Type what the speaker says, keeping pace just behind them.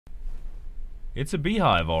It's a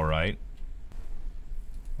beehive, alright.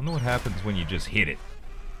 I wonder what happens when you just hit it.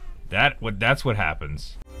 That's what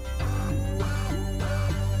happens.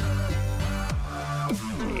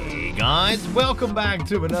 Hey guys, welcome back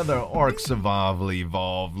to another Ark Survival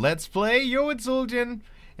Evolved Let's Play. Yo, it's Zueljin.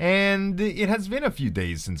 And it has been a few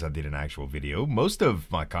days since I did an actual video. Most of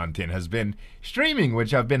my content has been streaming,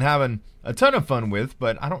 which I've been having a ton of fun with,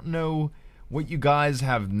 but I don't know what you guys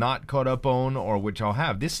have not caught up on or which I'll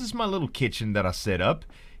have. This is my little kitchen that I set up.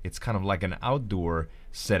 It's kind of like an outdoor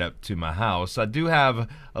setup to my house. I do have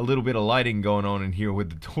a little bit of lighting going on in here with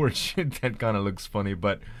the torch. That kind of looks funny,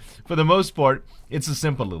 but for the most part, it's a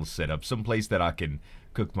simple little setup. Some place that I can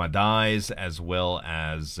cook my dyes as well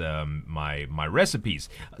as my recipes.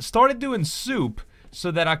 Started doing soup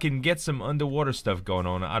so that I can get some underwater stuff going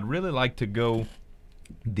on. I'd really like to go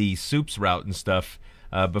the soups route and stuff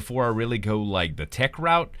before I really go like the tech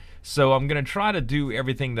route. So I'm gonna try to do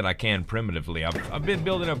everything that I can primitively. I've been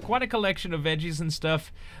building up quite a collection of veggies and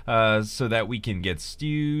stuff so that we can get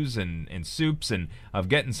stews and soups, and I've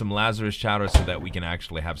gotten some Lazarus chowder so that we can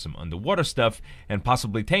actually have some underwater stuff and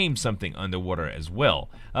possibly tame something underwater as well.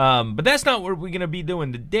 But that's not what we're gonna be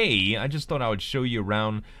doing today. I just thought I would show you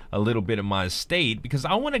around a little bit of my estate because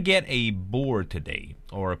I want to get a boar today,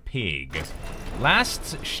 or a pig.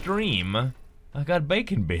 Last stream I got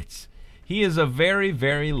bacon bits. He is a very,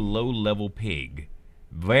 very low-level pig.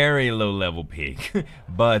 Very low-level pig.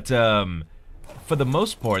 But, for the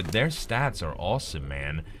most part, their stats are awesome,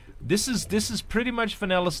 man. This is pretty much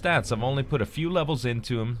vanilla stats. I've only put a few levels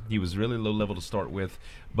into him. He was really low level to start with.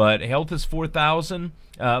 But health is 4,000.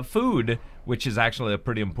 Food, which is actually a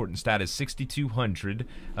pretty important stat, is 6,200.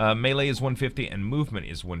 Melee is 150, and movement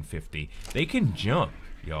is 150. They can jump,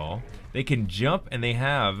 y'all. They can jump, and they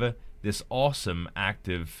have this awesome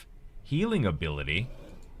active healing ability,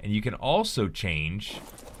 and you can also change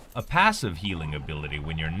a passive healing ability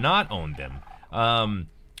when you're not on them,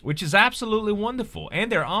 which is absolutely wonderful.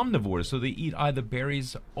 And they're omnivores, so they eat either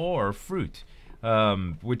berries or fruit,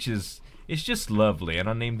 which is, it's just lovely. And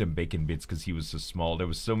I named him Bacon Bits because he was so small. There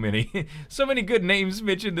was so many so many good names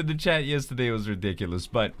mentioned in the chat yesterday. It was ridiculous,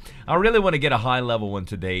 but I really want to get a high level one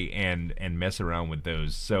today and mess around with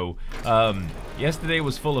those. So yesterday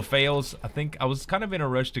was full of fails. I think I was kind of in a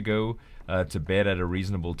rush to go to bed at a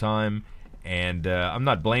reasonable time, and I'm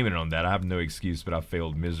not blaming it on that. I have no excuse, but I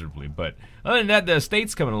failed miserably. But other than that, the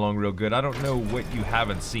estate's coming along real good. I don't know what you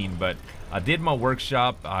haven't seen, but I did my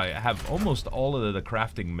workshop. I have almost all of the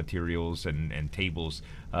crafting materials and tables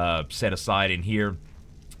set aside in here.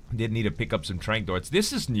 Did need to pick up some trank darts.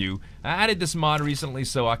 This is new. I added this mod recently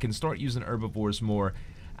so I can start using herbivores more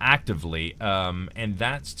actively, and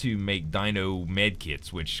that's to make dino med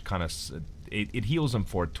kits, which kind of it heals them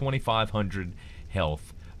for 2,500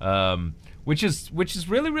 health, which is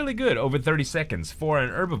really good over 30 seconds for an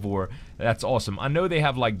herbivore. That's awesome. I know they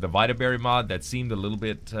have like the Vitaberry mod that seemed a little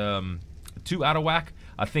bit too out of whack.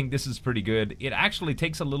 I think this is pretty good. It actually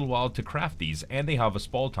takes a little while to craft these, and they have a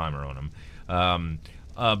spawn timer on them.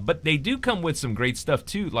 But they do come with some great stuff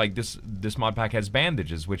too. Like this mod pack has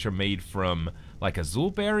bandages, which are made from like azul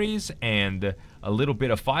berries and a little bit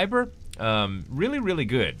of fiber. Really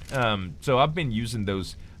good. So I've been using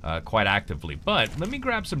those quite actively. But let me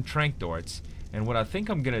grab some trank darts, and what I think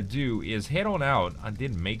I'm gonna do is head on out. I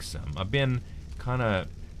did make some. I've been kind of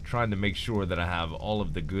trying to make sure that I have all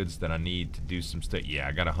of the goods that I need to do some stuff. Yeah,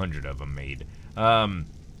 I got 100 of them made. How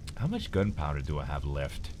much gunpowder do I have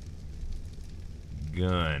left?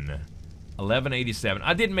 Gun 1187.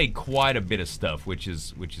 I did make quite a bit of stuff, which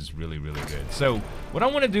is really good. So what I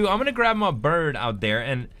want to do, I'm gonna grab my bird out there,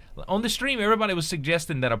 and on the stream everybody was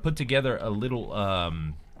suggesting that I put together a little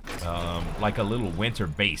like a little winter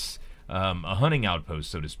base, a hunting outpost,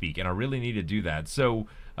 so to speak, and I really need to do that. So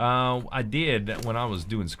I did, when I was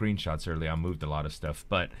doing screenshots earlier, I moved a lot of stuff,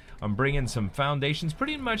 but I'm bringing some foundations,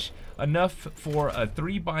 pretty much enough for a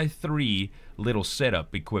 3x3 little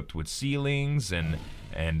setup equipped with ceilings, and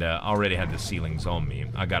I already had the ceilings on me.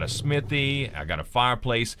 I got a smithy, I got a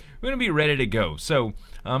fireplace. We're gonna be ready to go. So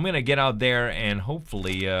I'm gonna get out there and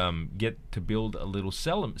hopefully get to build a little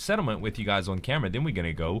settlement with you guys on camera. Then we're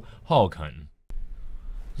gonna go hog hunting.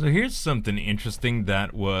 So here's something interesting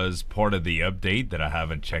that was part of the update that I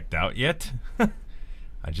haven't checked out yet.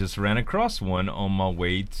 I just ran across one on my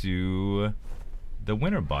way to the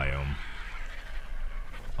winter biome.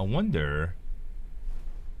 I wonder...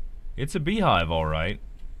 It's a beehive, alright.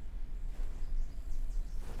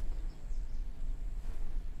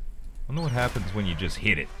 I wonder what happens when you just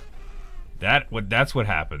hit it. That's what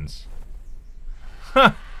happens.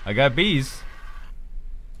 Ha! I got bees.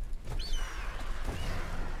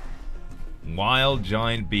 Wild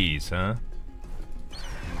giant bees, huh?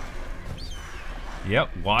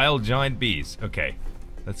 Yep, wild giant bees. Okay,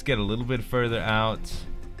 let's get a little bit further out.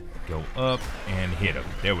 Go up and hit them.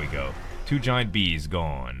 There we go. 2 giant bees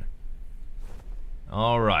gone.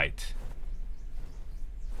 Alright.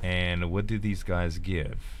 And what do these guys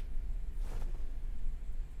give?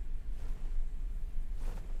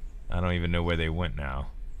 I don't even know where they went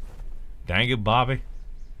now. Dang it, Bobby.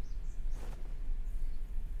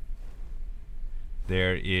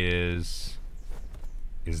 There is...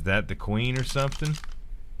 Is that the queen or something?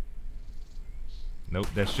 Nope,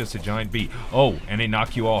 that's just a giant bee. Oh, and they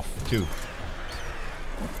knock you off, too.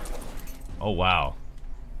 Oh, wow.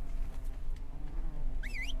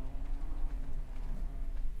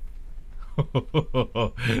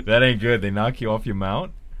 That ain't good. They knock you off your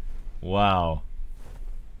mount? Wow.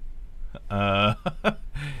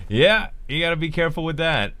 Yeah, you gotta be careful with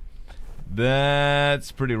that.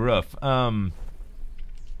 That's pretty rough.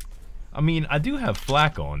 I mean, I do have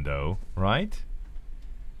flak on, though, right?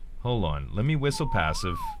 Hold on. Let me whistle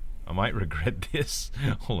passive. I might regret this.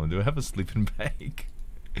 Hold on. Do I have a sleeping bag?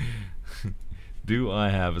 Do I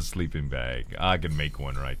have a sleeping bag? I can make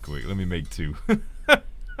one right quick. Let me make 2.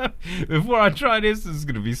 Before I try this is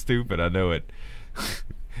going to be stupid. I know it.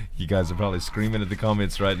 You guys are probably screaming at the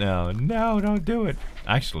comments right now. No, don't do it.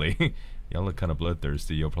 Actually, y'all look kind of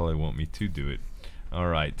bloodthirsty. You'll probably want me to do it.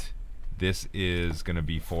 Alright. This is going to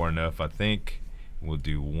be far enough, I think. We'll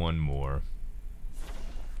do one more.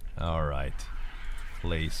 Alright.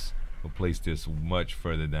 Place. We'll place this much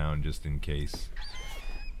further down just in case.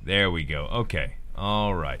 There we go. Okay.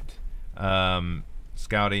 Alright.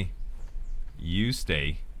 Scouty, you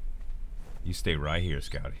stay. You stay right here,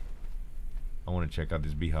 Scouty. I want to check out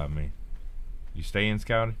this beehive, man. You staying,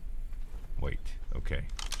 Scouty? Wait. Okay.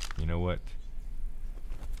 You know what?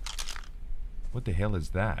 What the hell is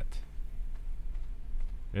that?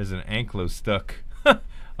 There's an anklo stuck.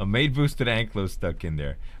 A maid boosted anklo stuck in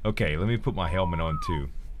there. Okay, let me put my helmet on too.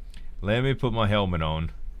 Let me put my helmet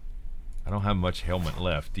on. I don't have much helmet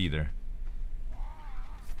left either.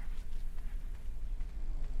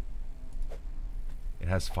 It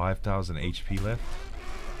has 5,000 HP left.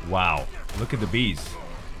 Wow, look at the bees.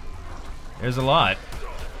 There's a lot.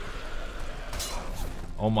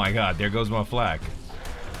 Oh my god, there goes my flak.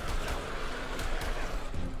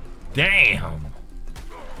 Damn!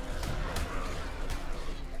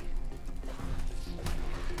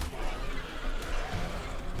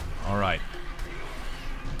 Alright.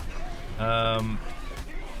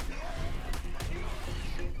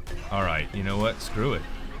 Alright, you know what? Screw it.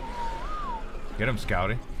 Get him,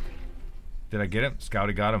 Scouty. Did I get him?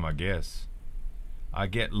 Scouty got him, I guess.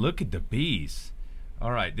 Look at the bees.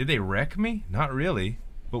 Alright, did they wreck me? Not really.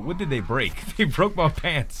 But what did they break? They broke my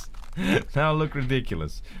pants. Now I look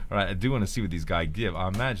ridiculous. Alright, I do want to see what these guys give. I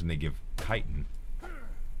imagine they give chitin.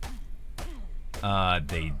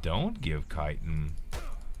 They don't give chitin.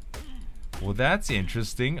 Well, that's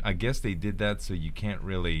interesting. I guess they did that so you can't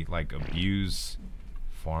really, like, abuse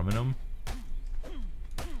farming them.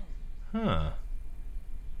 Huh.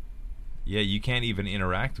 Yeah, you can't even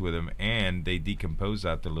interact with them, and they decompose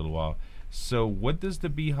after a little while. So, what does the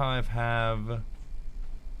beehive have?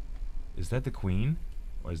 Is that the queen?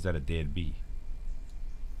 Or is that a dead bee?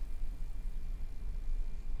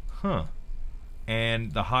 Huh.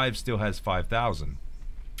 And the hive still has 5,000.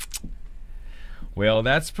 Well,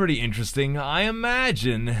 that's pretty interesting. I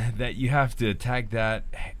imagine that you have to attack that,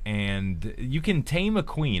 and you can tame a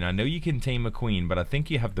queen. I know you can tame a queen, but I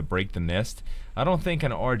think you have to break the nest. I don't think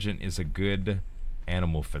an Argent is a good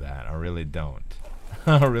animal for that. I really don't.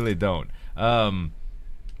 I really don't. I'll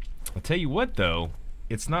tell you what, though.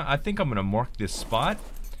 It's not... I think I'm going to mark this spot.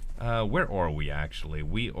 Where are we, actually?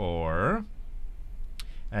 We are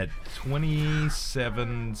at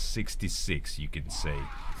 2766, you can say.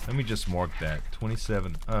 Let me just mark that.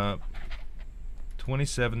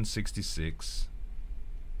 2766.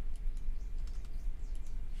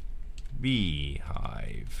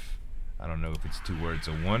 Beehive. I don't know if it's 2 words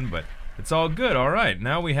or 1, but it's all good. All right,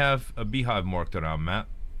 now we have a beehive marked on our map.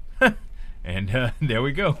 And there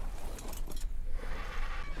we go.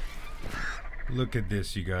 Look at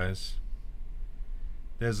this, you guys.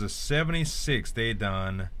 There's a 76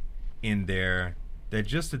 Daeodon in there that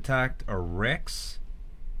just attacked a Rex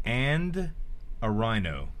and a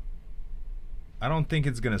Rhino. I don't think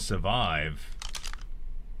it's gonna survive,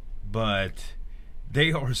 but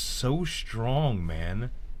they are so strong, man.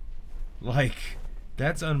 Like,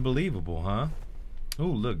 that's unbelievable, huh? Oh,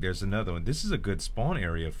 look, there's another one. This is a good spawn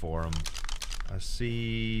area for them. I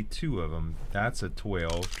see 2 of them. That's a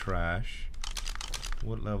 12, trash.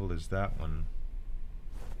 What level is that one?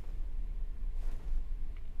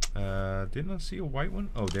 Didn't I see a white one?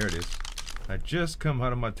 Oh, there it is. I just come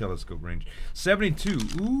out of my telescope range.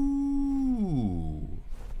 72. Ooh.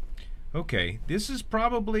 Okay, this is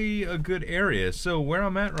probably a good area. So where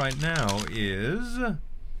I'm at right now is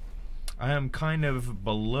I am kind of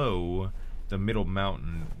below the middle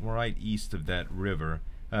mountain, right east of that river.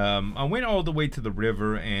 I went all the way to the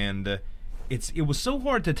river, and it was so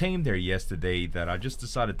hard to tame there yesterday that I just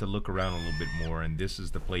decided to look around a little bit more, and this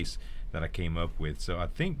is the place that I came up with. So I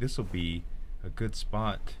think this will be a good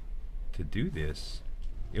spot to do this,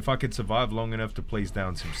 if I could survive long enough to place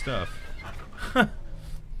down some stuff.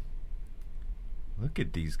 Look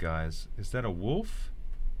at these guys. Is that a wolf?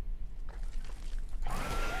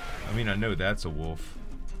 I mean, I know that's a wolf.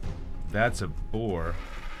 That's a boar.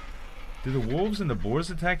 Do the wolves and the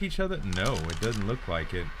boars attack each other? No, it doesn't look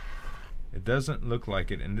like it. It doesn't look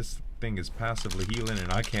like it, and this thing is passively healing,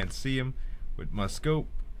 and I can't see him with my scope.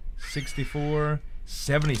 64,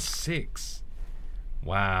 76.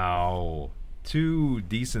 Wow. Two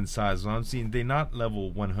decent sized ones. I'm seeing they're not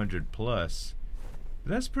level 100 plus.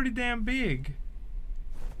 That's pretty damn big.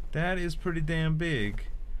 That is pretty damn big.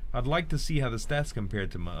 I'd like to see how the stats compare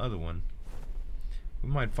to my other one. We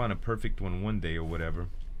might find a perfect one day or whatever.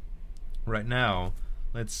 Right now,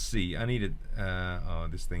 let's see. I need it. Oh,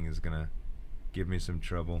 this thing is gonna give me some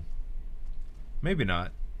trouble. Maybe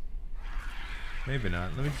not. Maybe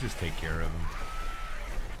not. Let me just take care of him.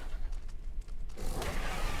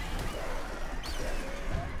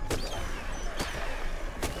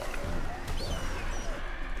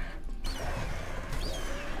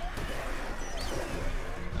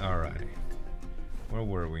 Alrighty. Where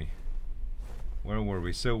were we? Where were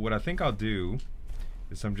we? So what I think I'll do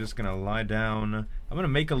is I'm just gonna lie down. I'm gonna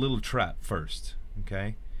make a little trap first.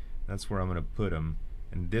 Okay, that's where I'm gonna put him,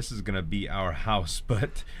 and this is gonna be our house.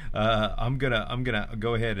 But I'm gonna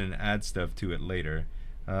go ahead and add stuff to it later.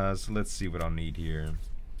 So let's see what I'll need here.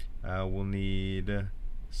 We'll need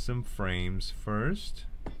some frames first,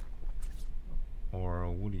 or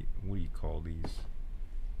what do you call these?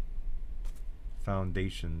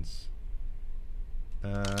 Foundations.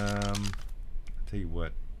 I'll tell you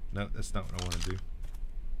what. No, that's not what I want to do.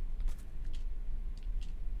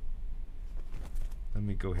 Let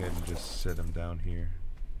me go ahead and just set them down here.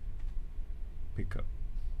 Pick up.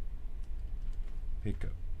 Pick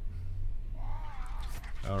up.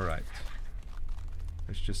 Alright.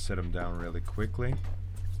 Let's just set them down really quickly.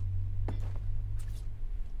 I'm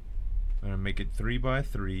going to make it 3 by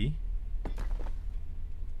 3.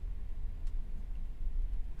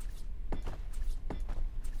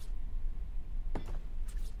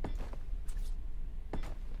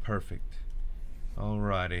 Perfect.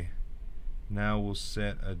 Alrighty. Now we'll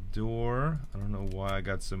set a door. I don't know why I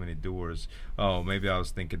got so many doors. Oh, maybe I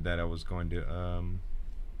was thinking that I was going to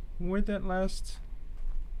where'd that last...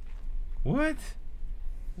 What?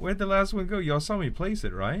 Where'd the last one go? Y'all saw me place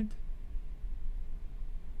it, right?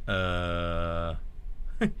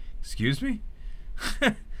 Excuse me?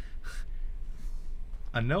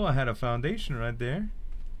 I know I had a foundation right there.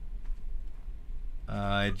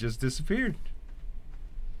 It just disappeared.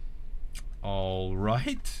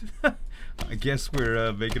 Alright. I guess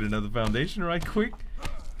we're making another foundation right quick.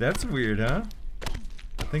 That's weird, huh?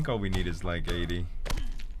 I think all we need is like 80.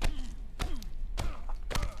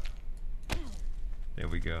 There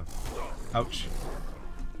we go. Ouch.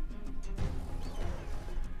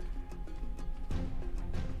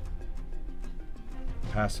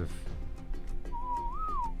 Passive.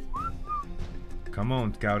 Come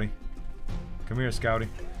on, Scouty. Come here, Scouty.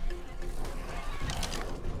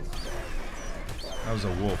 That was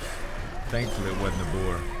a wolf. Thankfully it wasn't a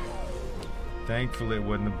boar. Thankfully it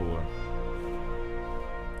wasn't a boar.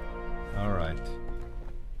 Alright.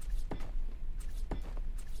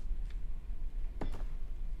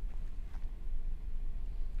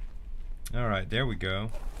 Alright, there we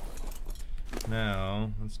go.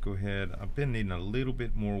 Now, let's go ahead. I've been needing a little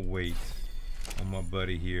bit more weight on my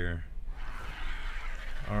buddy here.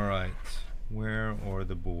 Alright. Where are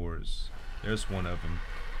the boars? There's one of them.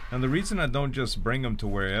 Now the reason I don't just bring them to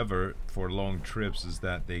wherever for long trips is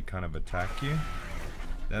that they kind of attack you.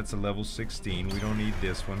 That's a level 16. We don't need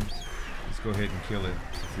this one. Let's go ahead and kill it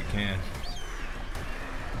if we can.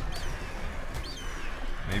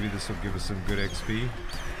 Maybe this will give us some good XP.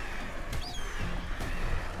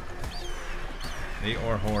 They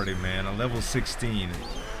are hardy, man. A level 16,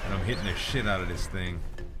 and I'm hitting the shit out of this thing.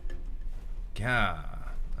 God.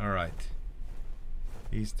 Alright.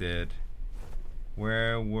 He's dead.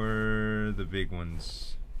 Where were the big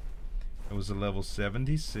ones? It was a level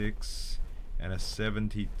 76 and a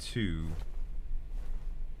 72.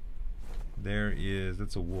 There is,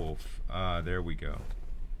 that's a wolf. Ah, there we go.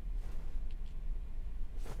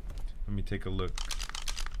 Let me take a look.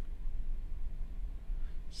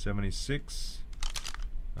 76.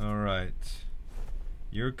 Alright.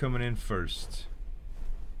 You're coming in first.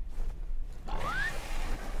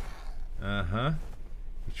 Uh-huh.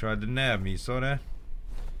 He tried to nab me, you saw that?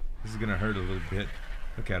 This is gonna hurt a little bit.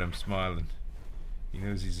 Look at him smiling. He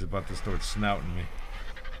knows he's about to start snouting me.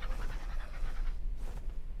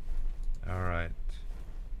 Alright.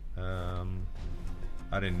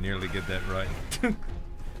 I didn't nearly get that right.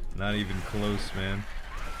 Not even close, man.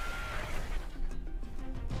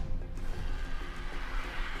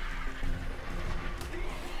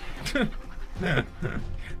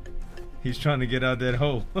 He's trying to get out that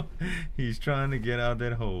hole. He's trying to get out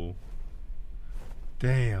that hole.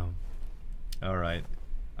 Damn. Alright.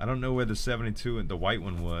 I don't know where the 72 and the white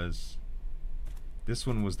one was. This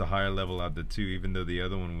one was the higher level out of the two, even though the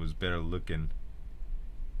other one was better looking.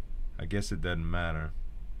 I guess it doesn't matter.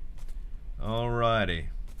 Alrighty.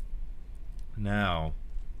 Now,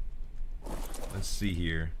 let's see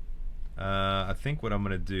here. I think what I'm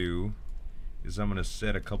gonna do is I'm gonna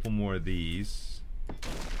set a couple more of these.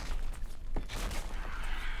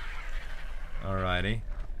 Alrighty.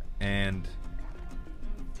 And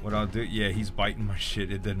what I'll do, yeah, he's biting my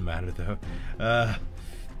shit, it doesn't matter though.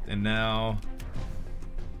 And now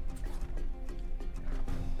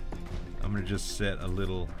I'm gonna just set a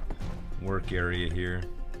little work area here.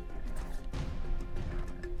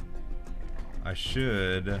 I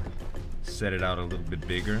should set it out a little bit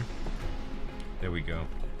bigger. There we go.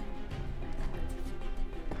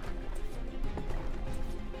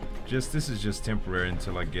 This is just temporary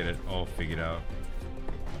until I get it all figured out.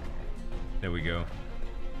 There we go.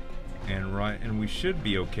 And we should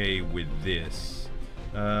be okay with this.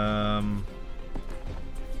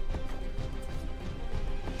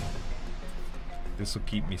 This will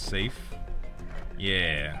keep me safe.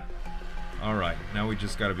 Yeah. Alright, now we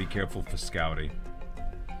just gotta be careful for scouting.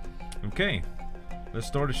 Okay, let's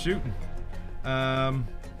start a shooting. Yeah,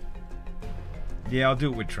 I'll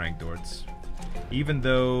do it with trank darts. Even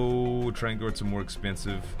though trank darts are more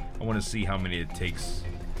expensive, I want to see how many it takes.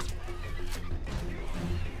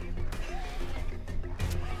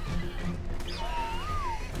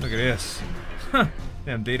 Look at this.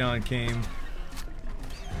 Damn, Daeodon came.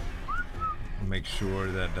 Make sure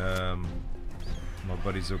that my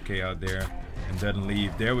buddy's okay out there and doesn't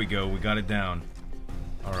leave. There we go, we got it down.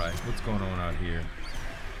 Alright, what's going on out here?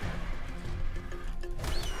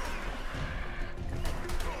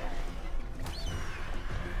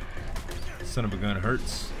 Son of a gun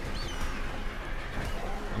hurts.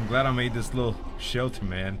 I'm glad I made this little shelter,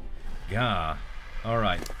 man. Gah.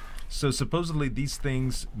 Alright, so supposedly these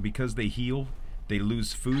things, because they heal, they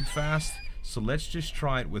lose food fast. So let's just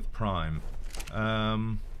try it with Prime.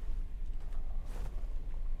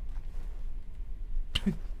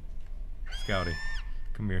 Scouty,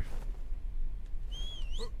 come here.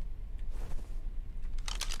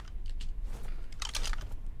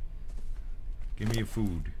 Give me your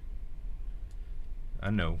food. I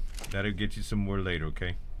know, that'll get you some more later,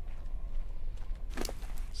 okay?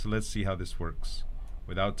 So let's see how this works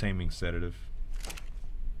without taming sedative.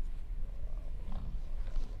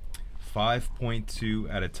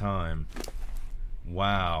 5.2 at a time.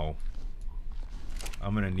 Wow.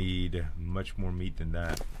 I'm gonna need much more meat than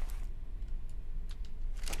that.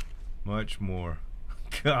 Much more.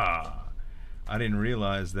 God, I didn't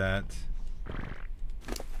realize that.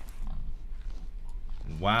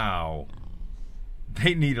 Wow.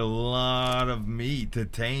 They need a lot of meat to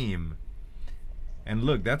tame. And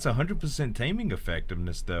look, that's 100% taming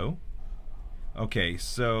effectiveness though. Okay,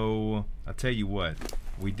 so I'll tell you what.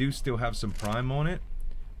 We do still have some Prime on it.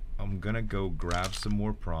 I'm gonna go grab some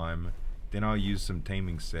more Prime. Then I'll use some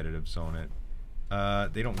taming sedatives on it.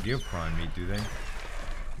 They don't give Prime meat, do they?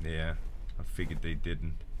 Yeah, I figured they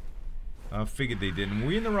didn't.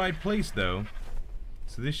 We're in the right place though.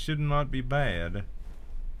 So this should not be bad.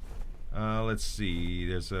 Let's see.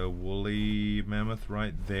 There's a woolly mammoth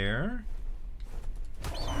right there.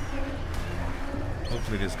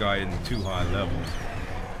 Hopefully this guy isn't too high level.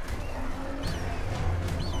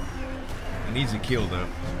 An easy kill though.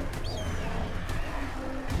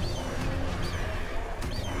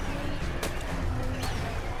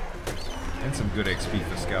 And some good XP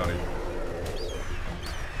for scouting.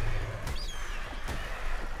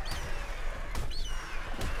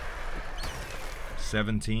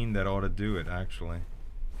 $17, that ought to do it actually.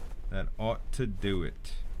 That ought to do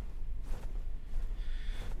it.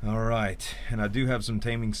 Alright, and I do have some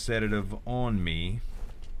taming sedative on me,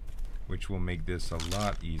 which will make this a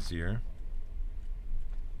lot easier.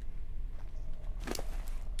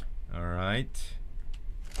 Alright.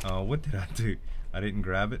 Oh, what did I do? I didn't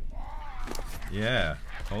grab it? Yeah.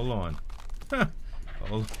 Hold on.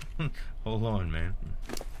 Hold on, man.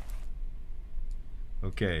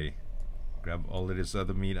 Okay. Grab all of this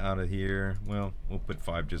other meat out of here. Well, we'll put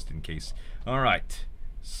 5 just in case. Alright.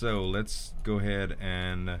 So, let's go ahead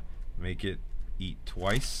and make it eat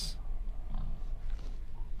twice.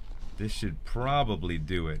 This should probably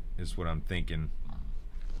do it, is what I'm thinking.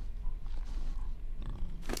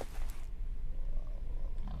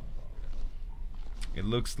 It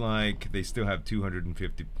looks like they still have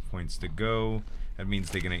 250 points to go. That means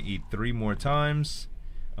they're gonna eat 3 more times.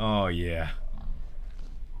 Oh yeah.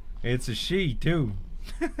 It's a she too.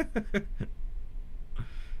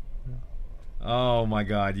 Oh my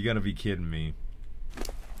god, you gotta be kidding me.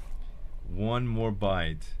 1 more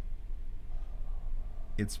bite.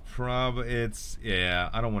 Yeah,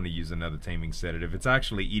 I don't want to use another taming sedative. It's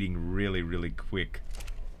actually eating really, really quick.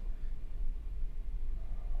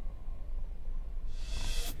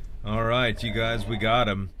 Alright, you guys, we got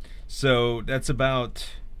him. So, that's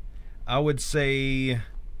about, I would say,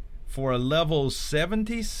 for a level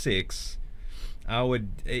 76,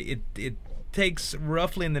 it takes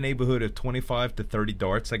roughly in the neighborhood of 25 to 30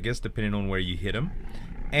 darts, I guess, depending on where you hit them.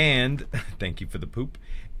 And, thank you for the poop,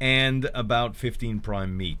 and about 15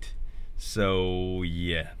 prime meat. So,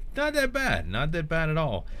 yeah, not that bad. Not that bad at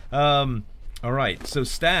all. Alright, so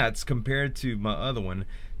stats compared to my other one,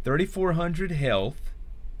 3,400 health,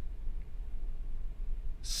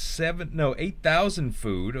 8,000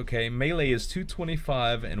 food. Okay, melee is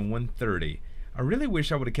 225 and 130. I really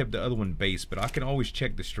wish I would have kept the other one base, but I can always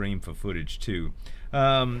check the stream for footage too.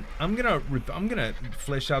 I'm gonna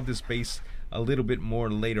flesh out this base a little bit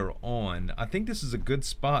more later on. I think this is a good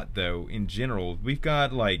spot though. In general, we've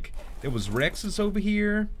got like there was Rexes over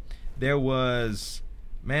here, there was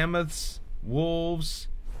mammoths, wolves,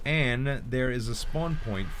 and there is a spawn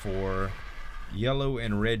point for yellow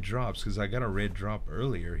and red drops, because I got a red drop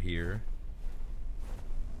earlier here.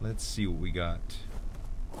 Let's see what we got.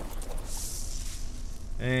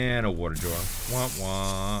 And a water jar. Wah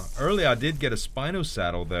wah. Earlier I did get a Spino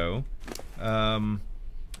saddle though.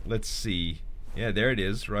 Let's see. Yeah, there it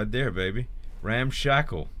is, right there, baby.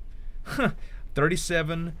 Ramshackle.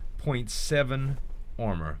 37.7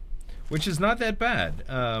 armor, which is not that bad.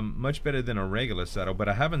 Much better than a regular saddle, but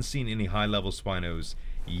I haven't seen any high-level Spinos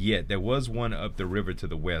yet. There was one up the river to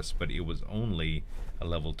the west, but it was only a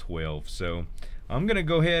level 12. So I'm gonna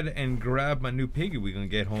go ahead and grab my new piggy. We're gonna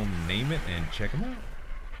get home, name it, and check him out.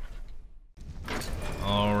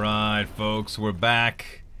 Alright folks, we're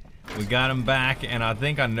back. We got him back, and I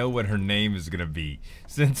think I know what her name is gonna be.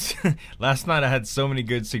 Since last night I had so many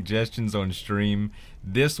good suggestions on stream,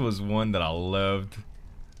 this was one that I loved.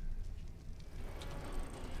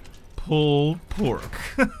 Pulled pork.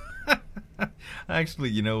 Actually,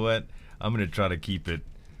 you know what? I'm gonna try to keep it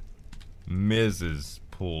Mrs.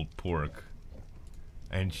 Pulled Pork.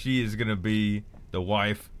 And she is gonna be the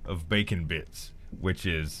wife of Bacon Bits, which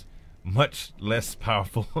is much less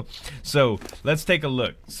powerful. So let's take a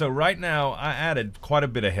look. So right now I added quite a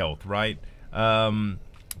bit of health, right?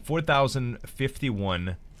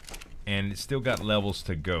 4,051, and it's still got levels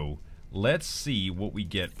to go. Let's see what we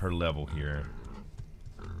get per level here.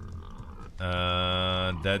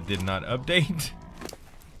 That did not update.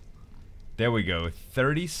 There we go,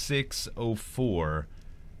 3604.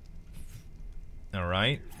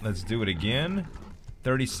 Alright, let's do it again.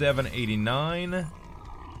 3789.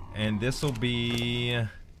 And this will be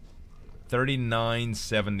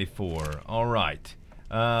 3974. Alright.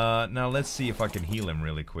 Now let's see if I can heal him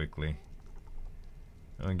really quickly.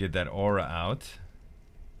 I'm gonna get that aura out.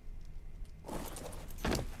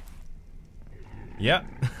 Yep.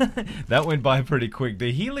 That went by pretty quick.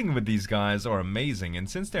 The healing with these guys are amazing, and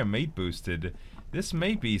since they're mate boosted, this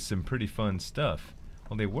may be some pretty fun stuff.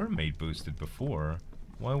 Well, they were mate boosted before.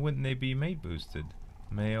 Why wouldn't they be mate boosted?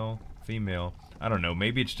 Male, female. I don't know,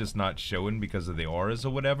 maybe it's just not showing because of the auras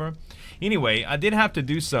or whatever. Anyway, I did have to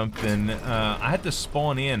do something. I had to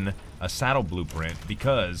spawn in a saddle blueprint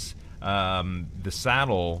because the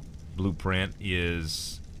saddle blueprint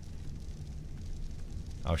is...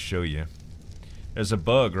 I'll show you. There's a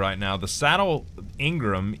bug right now. The saddle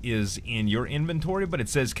Ingram is in your inventory, but it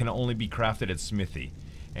says can only be crafted at Smithy.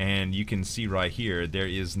 And you can see right here, there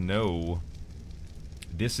is no...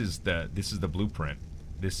 This is the blueprint.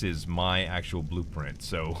 This is my actual blueprint.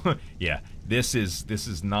 So yeah, this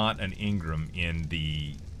is not an Ingram in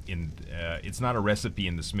the it's not a recipe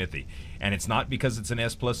in the Smithy, and it's not because it's an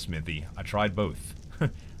S+ Smithy. I tried both.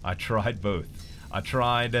 I tried both. I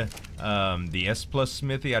tried the S+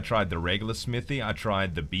 Smithy. I tried the regular Smithy. I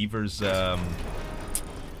tried the Beaver's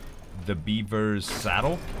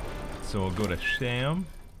saddle. So we'll go to Sham,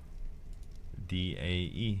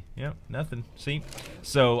 DAE. Yep, nothing. See?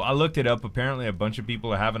 So I looked it up. Apparently a bunch of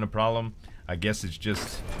people are having a problem. I guess it's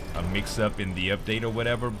just a mix-up in the update or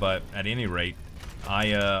whatever. But at any rate,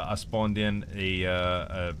 I spawned in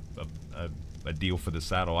a deal for the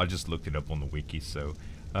saddle. I just looked it up on the wiki. So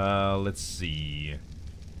let's see.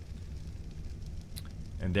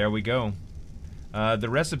 And there we go. The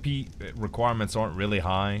recipe requirements aren't really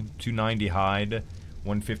high. 290 hide,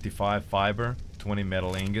 155 fiber, 20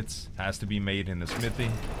 metal ingots. Has to be made in the smithy.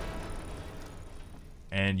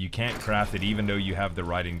 And you can't craft it even though you have the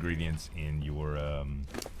right ingredients in your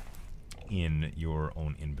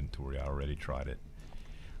own inventory. I already tried it.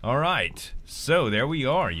 Alright, so there we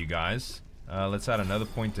are, you guys. Let's add another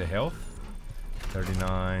point to health.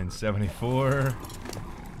 39, 74.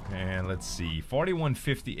 And let's see,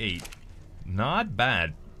 4158. Not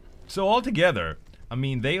bad. So altogether, I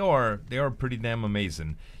mean, they are pretty damn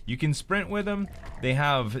amazing. You can sprint with them. They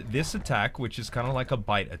have this attack, which is kind of like a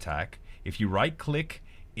bite attack. If you right click,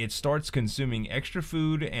 it starts consuming extra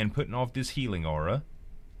food and putting off this healing aura.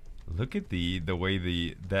 Look at the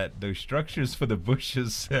way those structures for the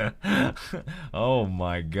bushes. Oh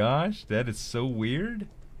my gosh, that is so weird.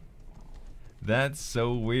 That's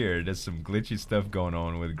so weird. There's some glitchy stuff going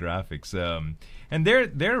on with graphics. And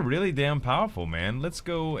they're really damn powerful, man. Let's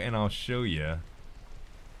go and I'll show you.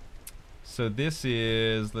 So this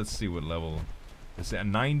is, let's see what level. It's at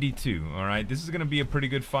 92. All right, this is gonna be a pretty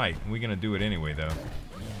good fight. We're gonna do it anyway, though.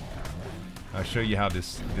 I'll show you how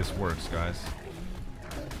this works, guys.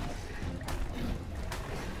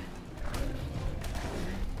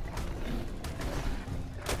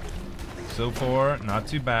 So far, not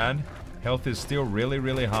too bad. Health is still really,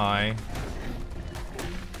 really high.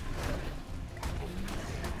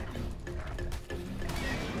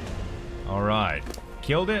 Alright.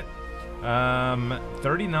 Killed it.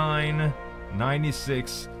 39,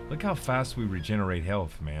 96. Look how fast we regenerate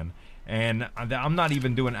health, man. And I'm not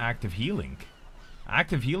even doing active healing.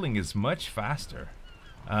 Active healing is much faster.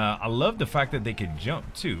 I love the fact that they can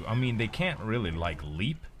jump, too. I mean, they can't really, like,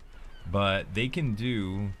 leap. But they can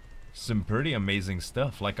do some pretty amazing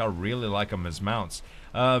stuff. Like, I really like them as mounts.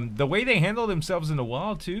 The way they handle themselves in the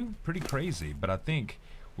wild too, pretty crazy. But I think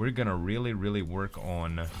we're gonna really work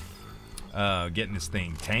on getting this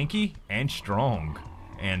thing tanky and strong.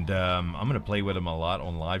 And I'm gonna play with them a lot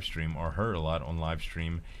on live stream, or her a lot on live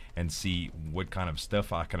stream, and see what kind of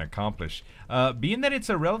stuff I can accomplish. Being that it's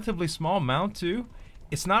a relatively small mount too,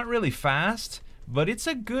 it's not really fast, but it's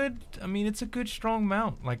a good, I mean, it's a good strong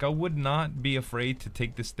mount. Like, I would not be afraid to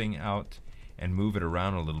take this thing out and move it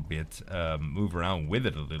around a little bit, move around with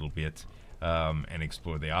it a little bit, and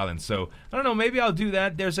explore the island. So, I don't know, maybe I'll do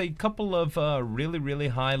that. There's a couple of really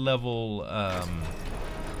high level,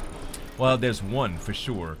 well, there's one for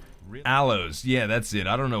sure. Allos, yeah, that's it.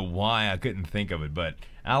 I don't know why I couldn't think of it, but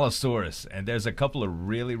Allosaurus. And there's a couple of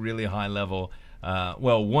really high level,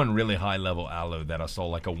 well, one really high level allo that I saw,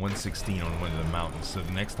 like a 116 on one of the mountains. So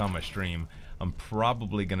the next time I stream, I'm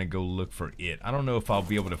probably gonna go look for it. I don't know if I'll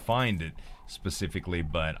be able to find it specifically,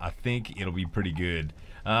 but I think it'll be pretty good.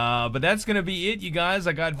 But that's gonna be it, you guys.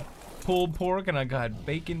 I got pulled pork and I got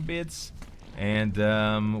bacon bits. And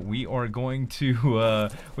we are going to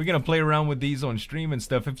we're gonna play around with these on stream and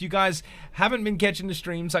stuff. If you guys haven't been catching the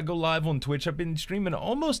streams, I go live on Twitch. I've been streaming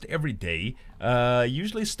almost every day.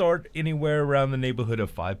 Usually start anywhere around the neighborhood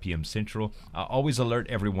of 5 p.m. Central. I always alert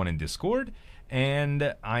everyone in Discord,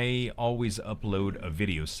 and I always upload a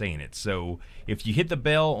video saying it. So if you hit the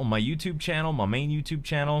bell on my YouTube channel, my main YouTube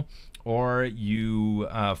channel, or you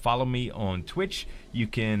follow me on Twitch, you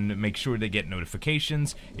can make sure to get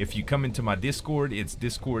notifications. If you come into my Discord, it's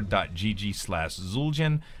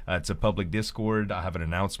discord.gg/Zueljin. It's a public Discord. I have an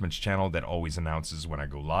announcements channel that always announces when I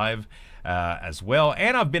go live as well.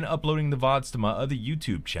 And I've been uploading the VODs to my other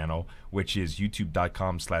YouTube channel, which is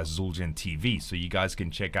youtube.com/ZueljinTV. So you guys can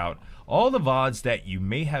check out all the VODs that you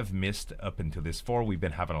may have missed up until this far. We've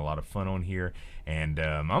been having a lot of fun on here, and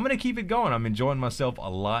I'm going to keep it going. I'm enjoying myself a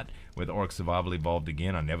lot with Ark Survival Evolved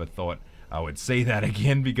again. I never thought I would say that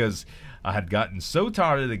again, because I had gotten so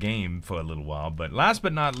tired of the game for a little while. But last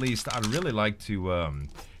but not least, I'd really like to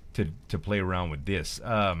play around with this.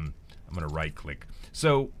 I'm going to right click.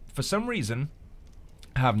 So for some reason,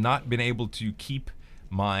 I have not been able to keep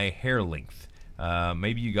my hair length.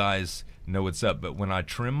 Maybe you guys know what's up, but when I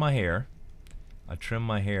trim my hair,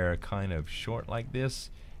 kind of short like this,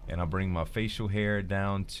 and I bring my facial hair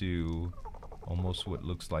down to almost what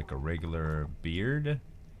looks like a regular beard.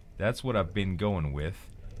 That's what I've been going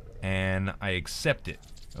with, and I accept it,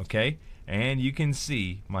 okay? And you can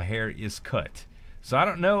see my hair is cut. So I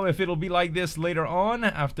don't know if it'll be like this later on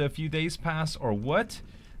after a few days pass or what,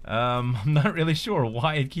 I'm not really sure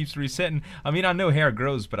why it keeps resetting. I mean, I know hair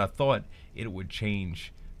grows, but I thought it would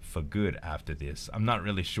change for good after this. I'm not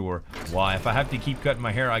really sure why. If I have to keep cutting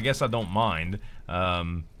my hair, I guess I don't mind.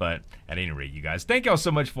 But at any rate, you guys, thank y'all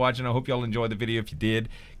so much for watching. I hope y'all enjoyed the video. If you did,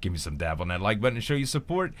 give me some dab on that like button to show your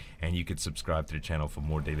support, and you could subscribe to the channel for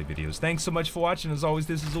more daily videos. Thanks so much for watching. As always,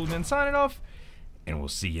 this is Zueljin signing off, and we'll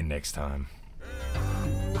see you next time.